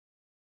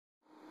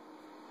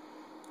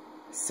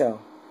So,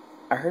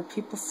 I heard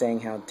people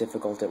saying how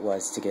difficult it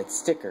was to get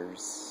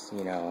stickers,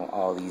 you know,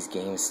 all these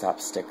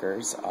Gamestop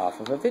stickers off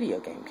of a video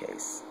game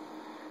case.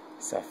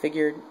 So I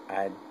figured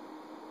I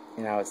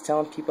was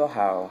telling people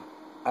how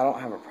I don't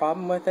have a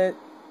problem with it,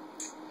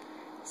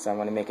 so I'm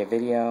going to make a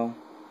video,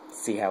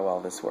 see how well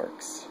this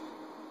works.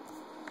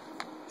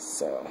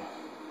 So,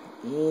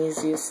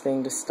 easiest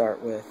thing to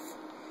start with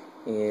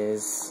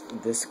is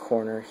this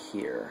corner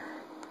here.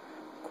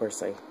 Of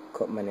course, I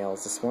clipped my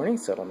nails this morning,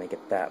 so it'll make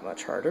it that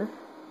much harder.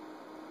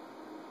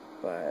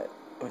 But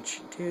what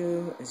you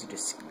do is you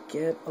just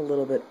get a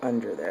little bit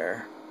under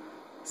there,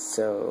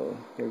 so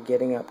you're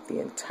getting up the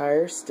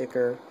entire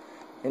sticker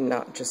and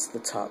not just the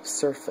top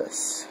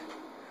surface.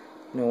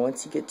 Now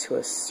once you get to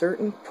a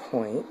certain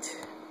point,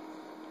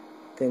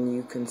 then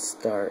you can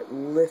start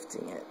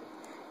lifting it.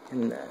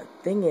 And the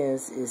thing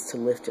is to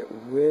lift it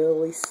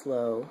really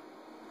slow.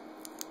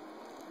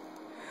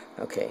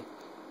 Okay,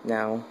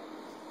 now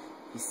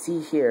you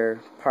see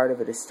here part of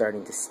it is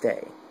starting to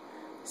stay,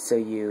 so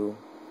you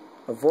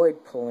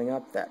avoid pulling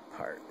up that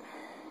part.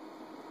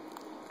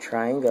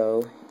 Try and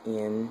go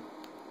in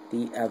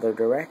the other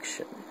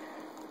direction.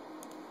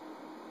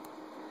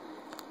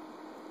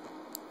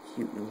 If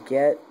you can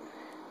get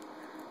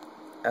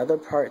other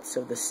parts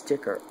of the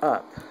sticker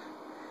up,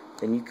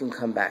 then you can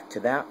come back to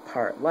that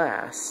part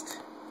last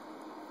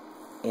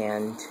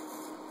and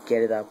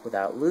get it up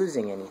without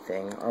losing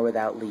anything or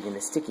without leaving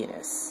the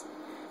stickiness.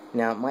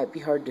 Now it might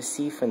be hard to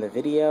see from the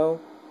video,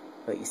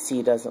 but you see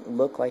it doesn't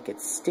look like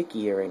it's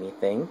sticky or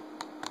anything.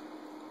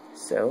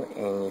 So,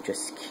 and you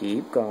just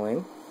keep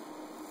going.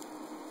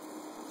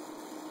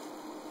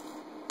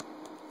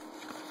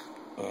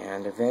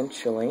 And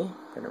eventually,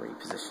 I'm going to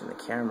reposition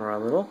the camera a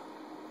little.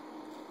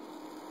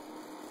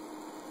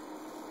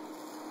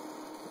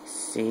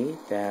 See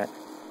that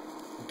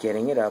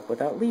getting it up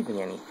without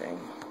leaving anything.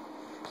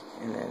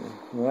 And then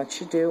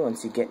what you do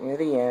once you get near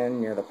the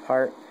end, near the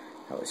part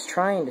that was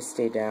trying to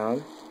stay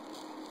down,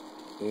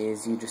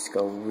 is you just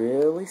go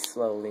really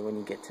slowly when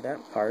you get to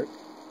that part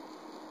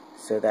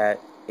so that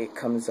it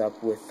comes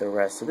up with the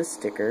rest of the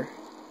sticker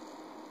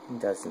and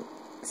doesn't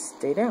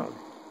stay down.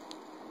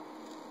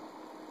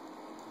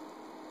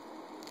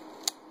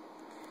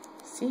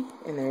 See?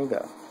 And there you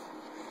go.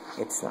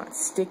 It's not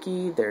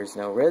sticky, there's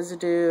no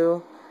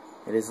residue.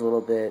 It is a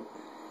little bit,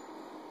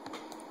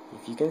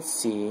 if you can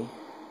see,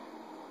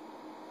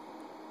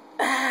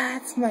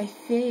 it's my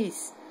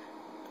face.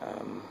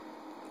 You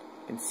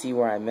can see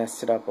where I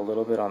messed it up a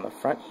little bit on the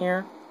front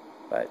here,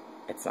 but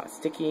it's not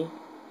sticky.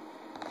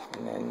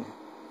 And then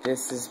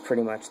this is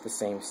pretty much the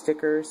same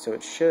sticker, so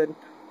it should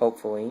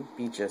hopefully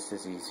be just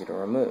as easy to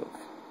remove.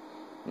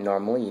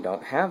 Normally you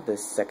don't have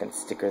this second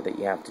sticker that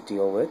you have to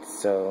deal with,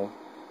 so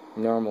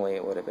normally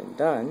it would have been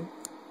done,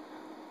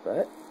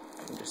 but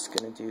I'm just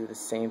going to do the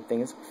same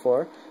thing as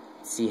before.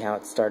 See how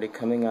it started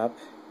coming up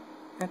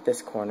at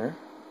this corner.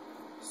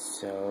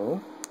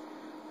 So,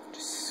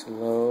 just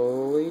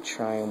slowly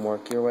try and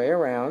work your way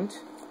around.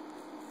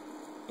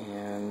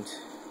 And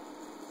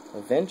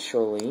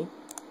eventually,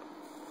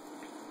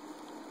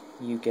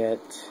 you get,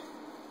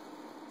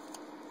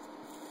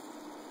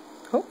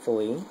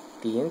 hopefully,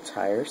 the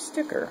entire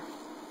sticker.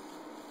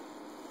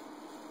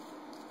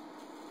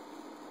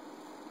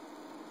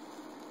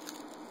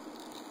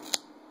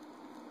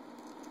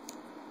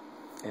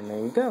 And there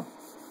you go.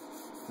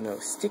 No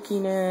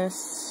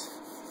stickiness.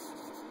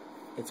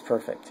 It's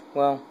perfect.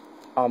 Well,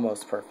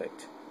 almost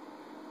perfect.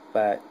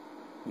 But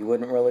you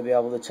wouldn't really be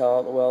able to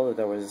tell well that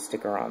there was a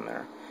sticker on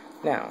there.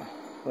 Now,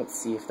 let's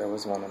see if there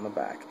was one on the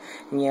back.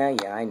 Yeah,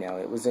 I know.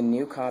 It was a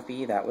new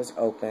copy that was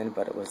open,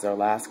 but it was their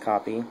last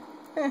copy.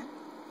 You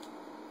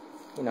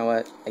know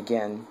what?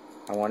 Again,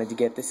 I wanted to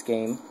get this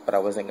game, but I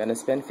wasn't going to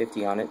spend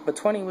 50 on it, but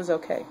 20 was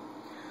okay.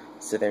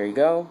 So there you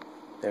go.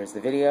 There's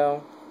the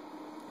video.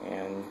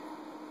 And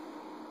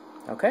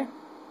okay.